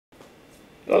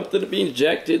Up to the being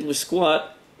ejected with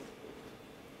squat.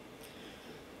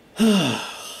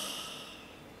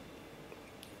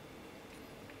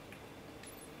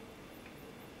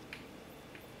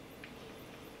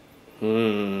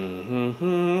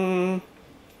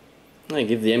 I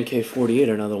give the MK48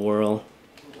 another whirl.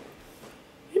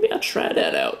 Maybe I'll try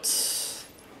that out.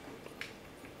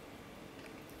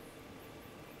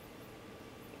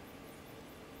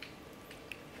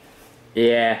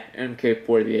 Yeah,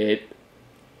 MK48.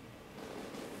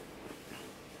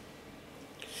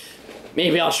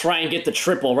 Maybe I'll try and get the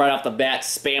triple right off the bat,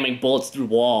 spamming bullets through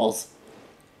walls.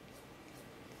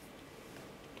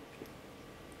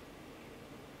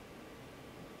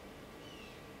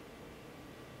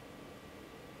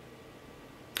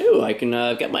 Ooh, I can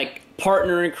get my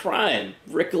partner in crime,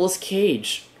 Nicolas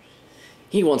Cage.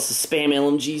 He wants to spam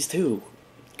LMGs too.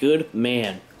 Good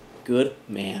man. Good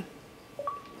man.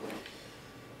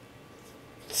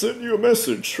 Send you a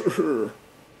message.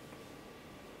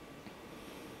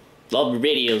 Love your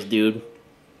videos, dude.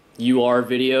 You are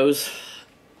videos.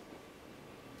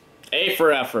 A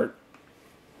for effort.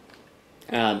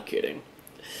 I'm kidding.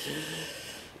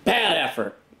 Bad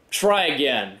effort. Try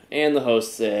again. And the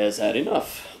host says, had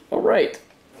enough. Alright.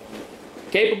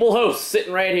 Capable host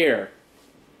sitting right here.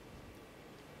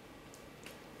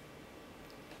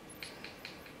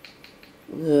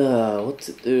 What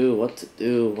to do, what to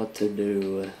do, what to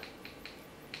do.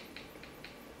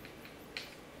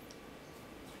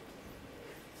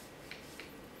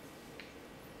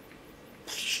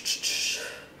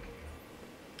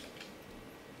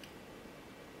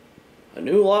 A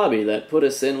new lobby that put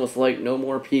us in with like no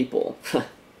more people.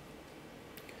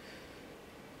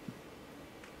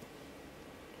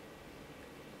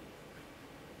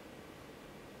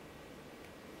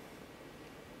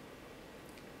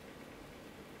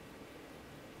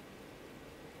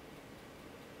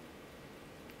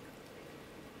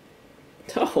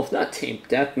 Oh, not team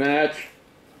deathmatch.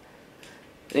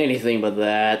 Anything but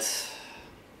that.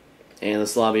 And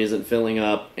this lobby isn't filling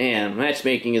up. And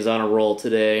matchmaking is on a roll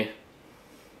today.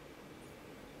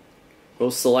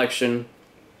 Host selection,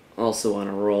 also on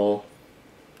a roll.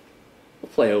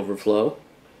 We'll play Overflow.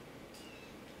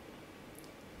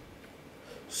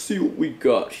 See what we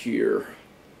got here.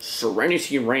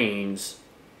 Serenity reigns.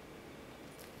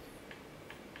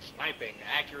 Sniping,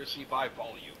 accuracy by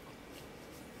volume.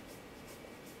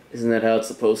 Isn't that how it's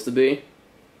supposed to be?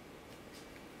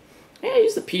 Yeah,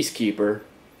 he's the Peacekeeper.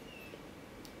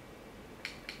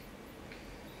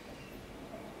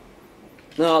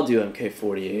 No, I'll do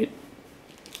MK48.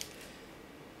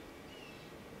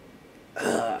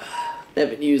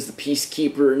 Haven't used the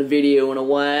Peacekeeper in a video in a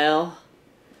while.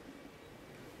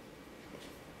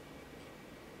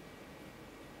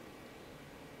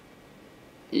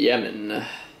 Yemen.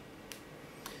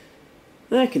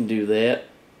 I can do that.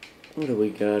 What do we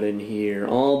got in here?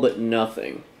 All but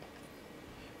nothing.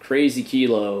 Crazy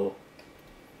Kilo.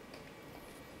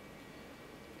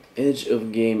 Edge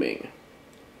of Gaming.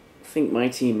 I think my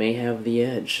team may have the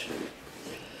edge.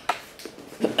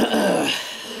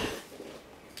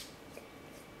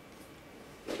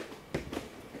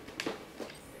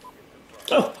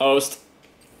 Oh, host.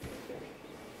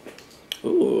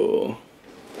 Ooh.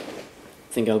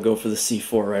 I think I'll go for the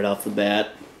C4 right off the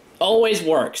bat. Always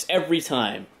works, every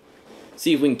time.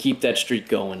 See if we can keep that streak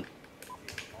going.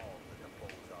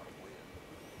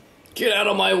 Get out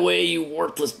of my way, you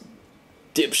worthless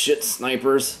dipshit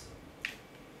snipers.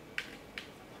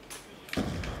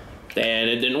 And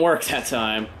it didn't work that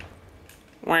time.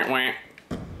 Wah, wah.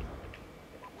 Is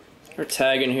there a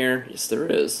tag in here? Yes, there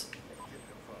is.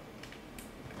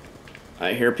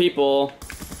 I hear people.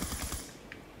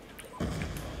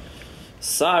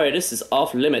 Sorry, this is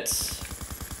off limits.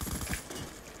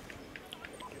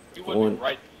 You would be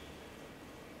right.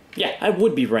 Yeah, I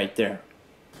would be right there.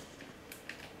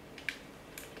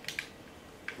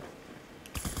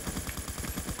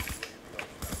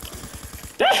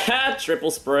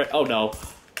 Triple spray. Oh no.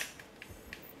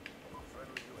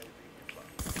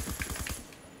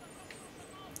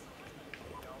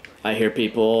 I hear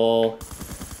people.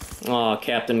 Aw,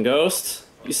 Captain Ghost.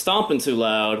 You stomping too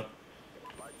loud.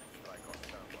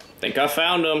 Think I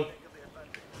found him.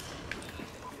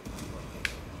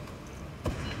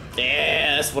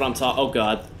 Yeah, that's what I'm talking. Oh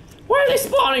god. Why are they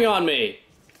spawning on me?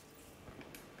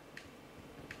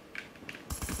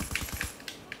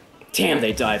 Damn,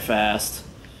 they die fast.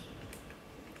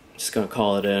 Just gonna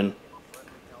call it in.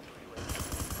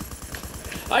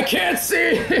 I can't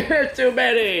see! Too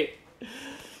many!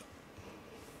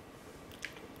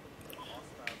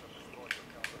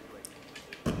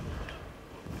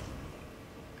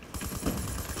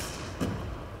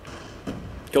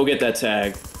 Go get that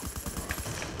tag.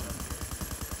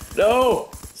 No!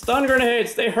 Stun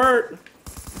grenades, they hurt!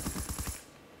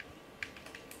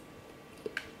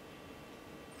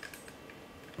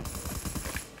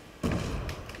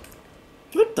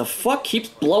 What the fuck keeps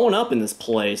blowing up in this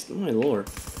place? Oh my lord.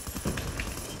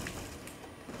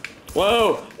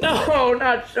 Whoa! No,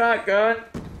 not shotgun!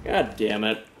 God damn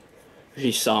it.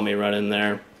 He saw me run in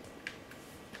there.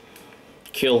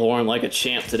 Killhorn like a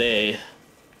champ today.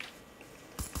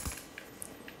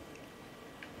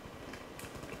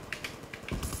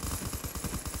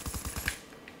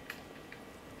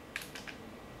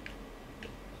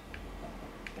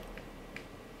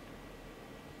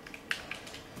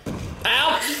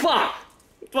 Ow! Fuck!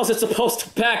 Was it supposed to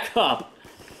back up?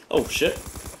 Oh shit.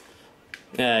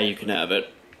 Yeah, you can have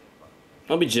it.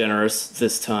 I'll be generous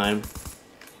this time.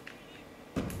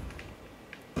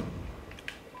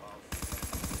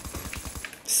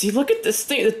 See, look at this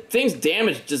thing. The thing's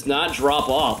damage does not drop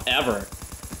off, ever.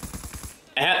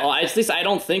 At least I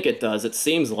don't think it does. It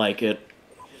seems like it.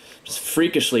 Just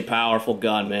freakishly powerful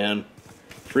gun, man.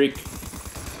 Freak.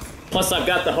 Plus, I've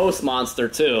got the host monster,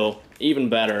 too. Even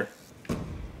better.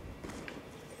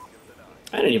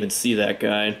 I didn't even see that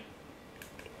guy.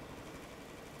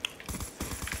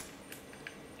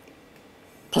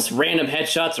 Plus, random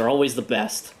headshots are always the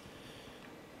best.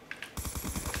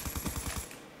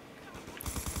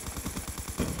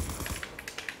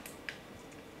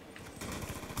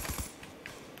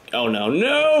 Oh no,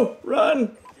 no!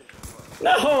 Run!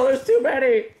 No, there's too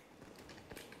many!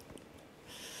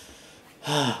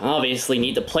 Obviously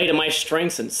need to play to my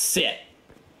strengths and sit.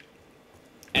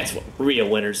 That's what real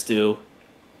winners do.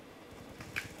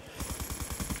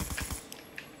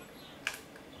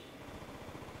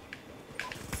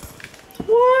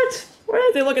 What? Why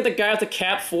did they look at the guy with the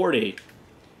cap 40?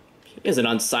 He is an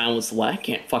unsilenced lag. I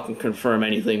can't fucking confirm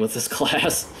anything with this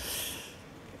class.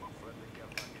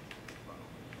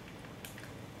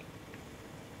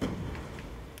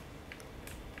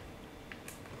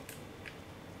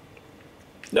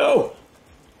 No!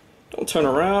 Don't turn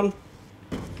around.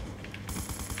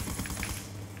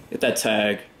 Get that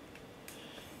tag.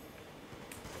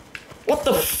 What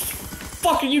the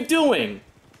fuck are you doing?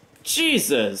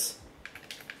 Jesus!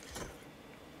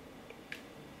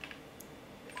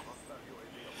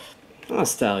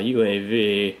 Hostile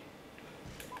UAV.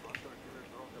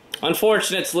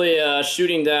 Unfortunately,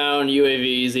 shooting down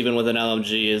UAVs even with an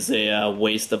LMG is a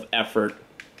waste of effort.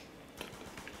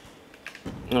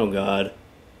 Oh god.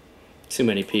 Too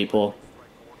many people.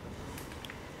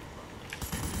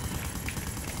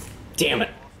 Damn it.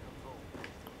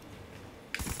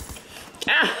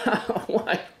 Ow!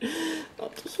 Why?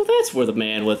 So that's where the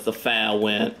man with the foul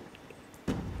went.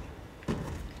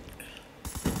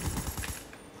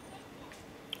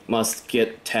 Must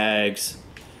get tags.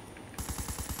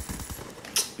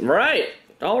 Right.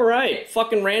 Alright.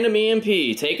 Fucking random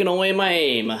EMP. Taking away my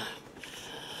aim. I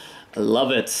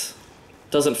love it.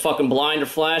 Doesn't fucking blind or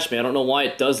flash me. I don't know why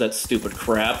it does that stupid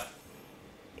crap.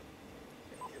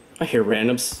 I hear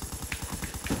randoms.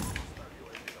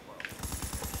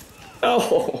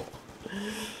 Oh!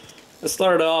 I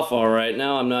started off alright.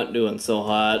 Now I'm not doing so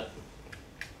hot.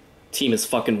 Team is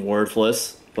fucking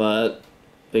worthless, but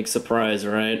big surprise,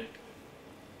 right?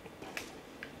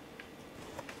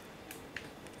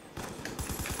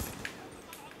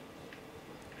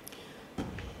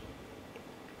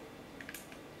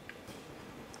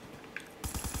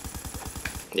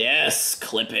 Yes,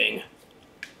 clipping.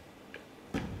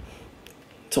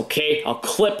 It's okay, I'll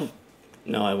clip.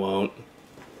 No, I won't.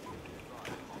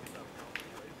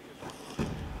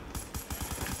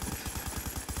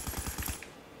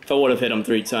 If I would have hit him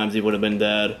 3 times, he would have been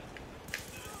dead.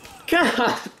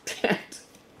 God damn it.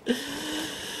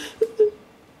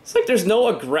 It's like there's no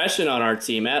aggression on our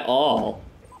team at all.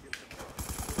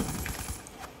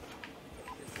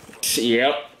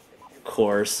 Yep, of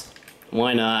course.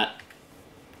 Why not?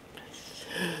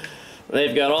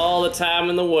 They've got all the time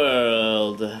in the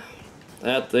world.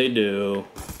 That they do.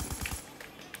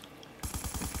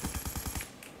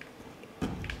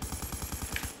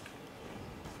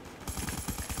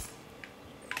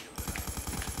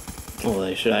 Oh,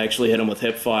 they should actually hit him with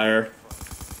hip fire.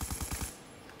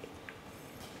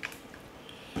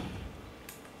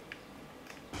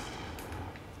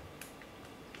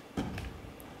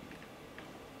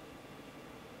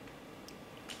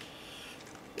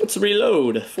 Let's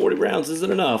reload. 40 rounds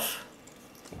isn't enough.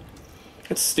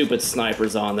 That stupid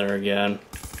sniper's on there again.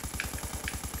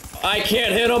 I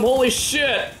can't hit him, holy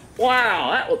shit!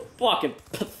 Wow, that was fucking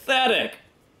pathetic.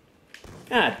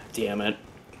 God damn it.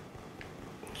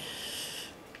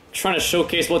 Trying to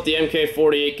showcase what the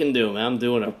MK48 can do, man. I'm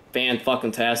doing a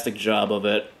fan-fucking-tastic job of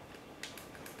it.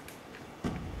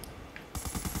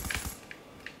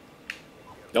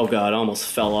 Oh god, I almost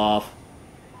fell off.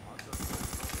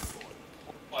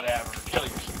 Whatever, kill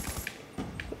yourself.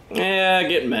 Yeah,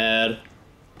 get mad.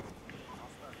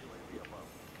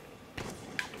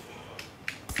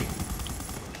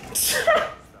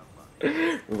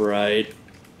 Right.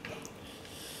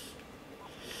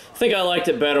 I think I liked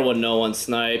it better when no one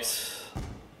sniped.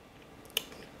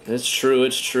 It's true,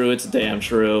 it's damn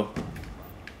true.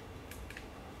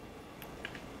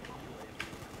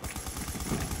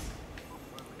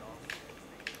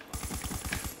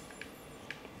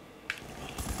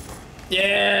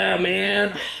 Yeah,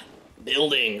 man.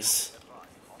 Buildings.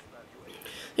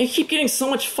 They keep getting so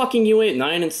much fucking U8,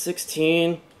 9 and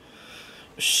 16.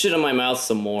 Shit on my mouth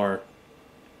some more.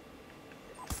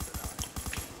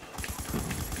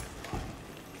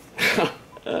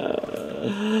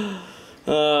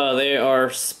 They are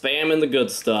spamming the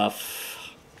good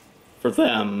stuff. For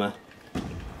them.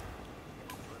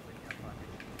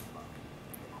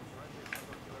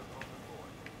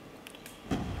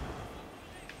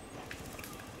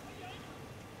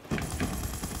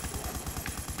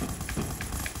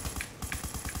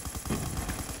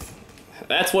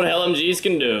 That's what LMGs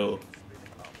can do.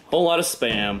 Whole lot of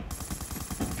spam.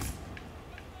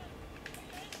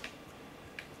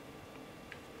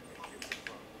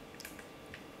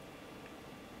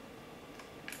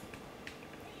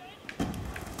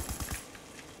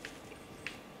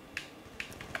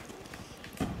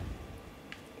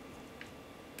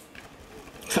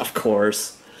 Of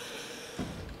course.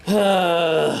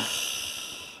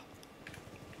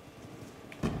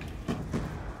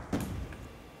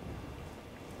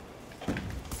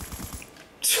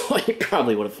 He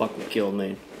probably would have fucking killed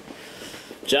me.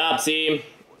 Job, team.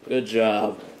 Good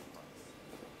job.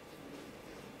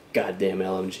 Goddamn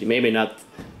LMG. Maybe not.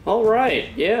 Alright,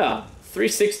 yeah.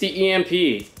 360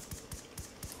 EMP.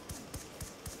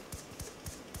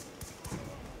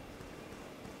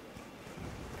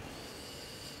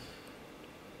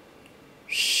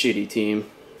 Shitty team.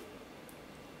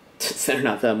 They're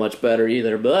not that much better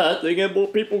either, but they get more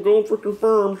people going for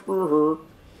confirms for her.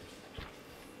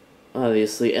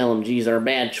 Obviously, LMGs are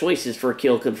bad choices for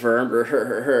kill confirmed.